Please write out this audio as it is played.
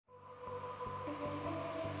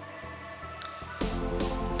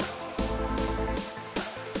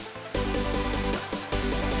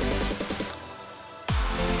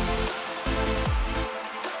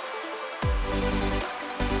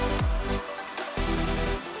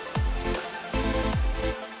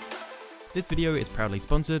This video is proudly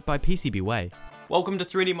sponsored by PCBWay. Welcome to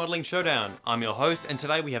 3D Modeling Showdown. I'm your host, and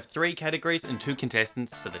today we have 3 categories and 2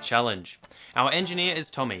 contestants for the challenge. Our engineer is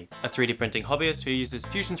Tommy, a 3D printing hobbyist who uses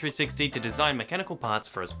Fusion 360 to design mechanical parts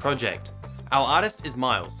for his project. Our artist is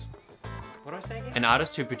Miles, what do I say again? An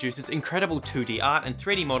artist who produces incredible 2D art and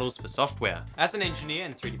 3D models for software. As an engineer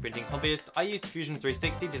and 3D printing hobbyist, I use Fusion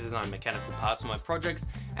 360 to design mechanical parts for my projects,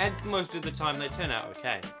 and most of the time they turn out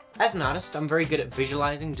okay. As an artist, I'm very good at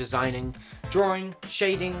visualizing, designing, drawing,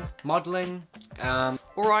 shading, modeling.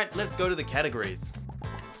 Alright, let's go to the categories.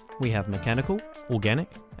 We have mechanical,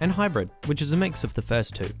 organic, and hybrid, which is a mix of the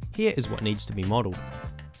first two. Here is what needs to be modelled.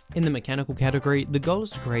 In the mechanical category, the goal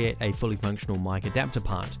is to create a fully functional mic adapter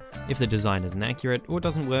part. If the design isn't accurate or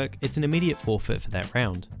doesn't work, it's an immediate forfeit for that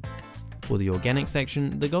round. For the organic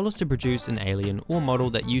section, the goal is to produce an alien or model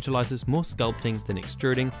that utilises more sculpting than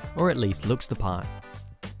extruding, or at least looks the part.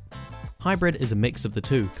 Hybrid is a mix of the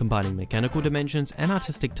two, combining mechanical dimensions and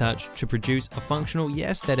artistic touch to produce a functional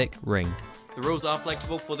yet aesthetic ring. The rules are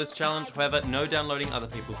flexible for this challenge, however, no downloading other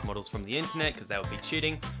people's models from the internet because that would be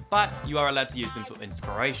cheating, but you are allowed to use them for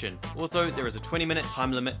inspiration. Also, there is a 20-minute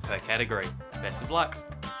time limit per category. Best of luck.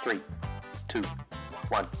 3, 2,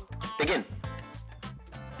 1, begin!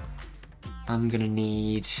 I'm gonna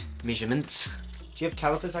need measurements. Do you have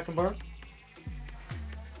calipers I can borrow?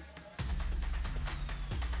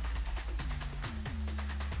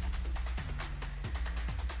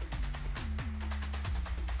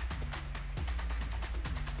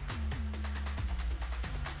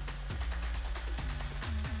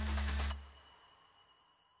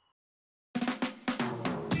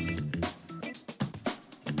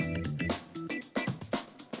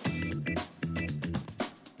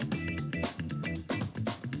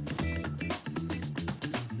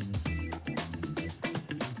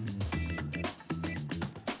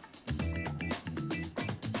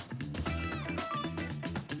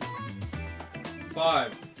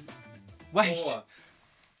 Five. Wait. 4,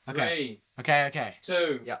 Okay. 3, Okay.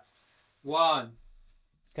 2, Yeah. 1.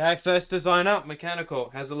 Okay, first design up,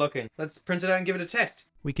 mechanical. How's it looking? Let's print it out and give it a test.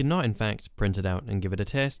 We cannot in fact print it out and give it a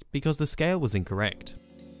test because the scale was incorrect.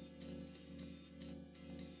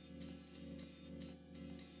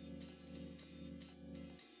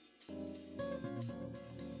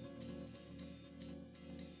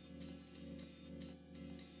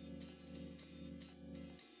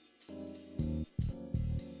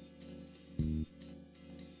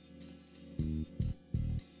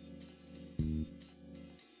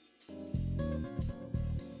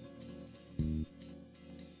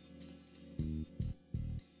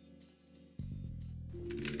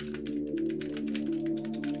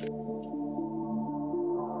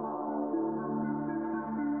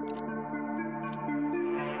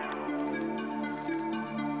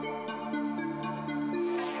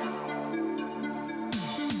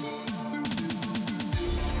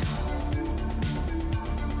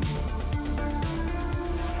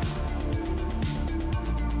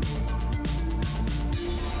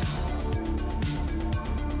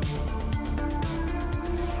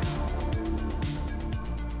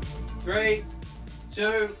 Three,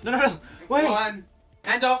 2, No. Wait. 1.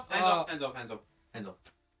 Hands off, hands Oh. off, hands off, hands off, hands off.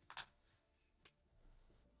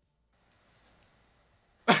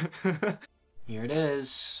 Here it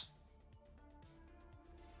is.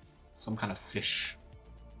 Some kind of fish.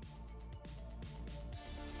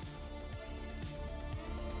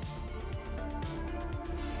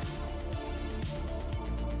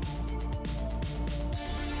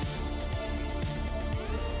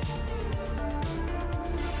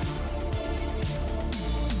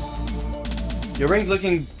 Your ring's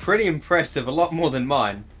looking pretty impressive, a lot more than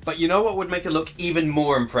mine. But you know what would make it look even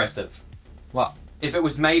more impressive? What? If it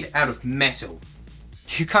was made out of metal.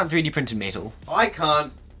 You can't 3D print in metal. I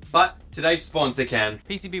can't, but today's sponsor can.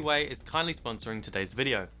 PCBWay is kindly sponsoring today's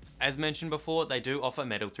video. As mentioned before, they do offer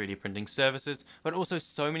metal 3D printing services, but also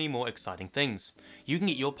so many more exciting things. You can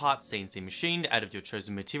get your parts CNC machined out of your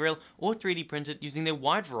chosen material or 3D printed using their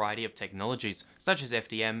wide variety of technologies, such as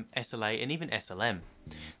FDM, SLA, and even SLM.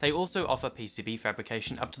 They also offer PCB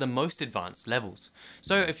fabrication up to the most advanced levels.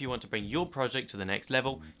 So if you want to bring your project to the next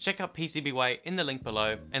level, check out PCBWay in the link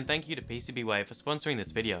below, and thank you to PCBWay for sponsoring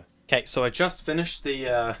this video. Okay, so I just finished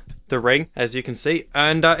the ring, as you can see,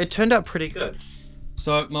 and it turned out pretty good.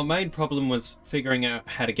 So my main problem was figuring out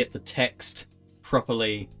how to get the text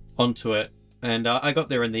properly onto it, and I got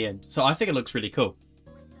there in the end. So I think it looks really cool,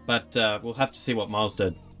 but we'll have to see what Miles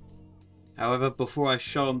did. However, before I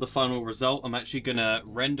show him the final result, I'm actually gonna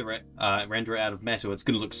render it out of metal. It's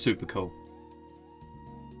gonna look super cool.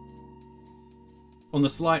 On the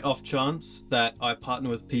slight off chance that I partner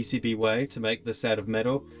with PCBWay to make this out of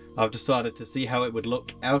metal, I've decided to see how it would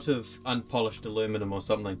look out of unpolished aluminum or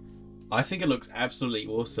something. I think it looks absolutely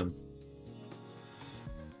awesome.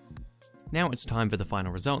 Now it's time for the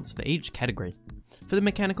final results for each category. For the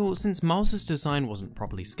mechanical, since Miles' design wasn't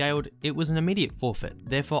properly scaled, it was an immediate forfeit,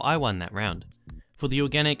 therefore I won that round. For the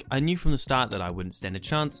organic, I knew from the start that I wouldn't stand a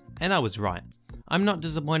chance, and I was right. I'm not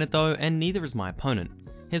disappointed though, and neither is my opponent.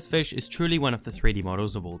 His fish is truly one of the 3D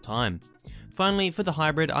models of all time. Finally, for the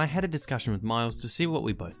hybrid, I had a discussion with Miles to see what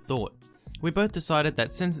we both thought. We both decided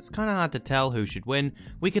that since it's kinda hard to tell who should win,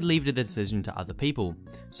 we could leave the decision to other people.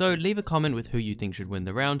 So leave a comment with who you think should win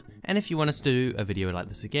the round, and if you want us to do a video like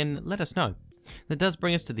this again, let us know. That does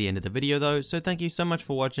bring us to the end of the video though, so thank you so much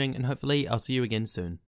for watching, and hopefully I'll see you again soon.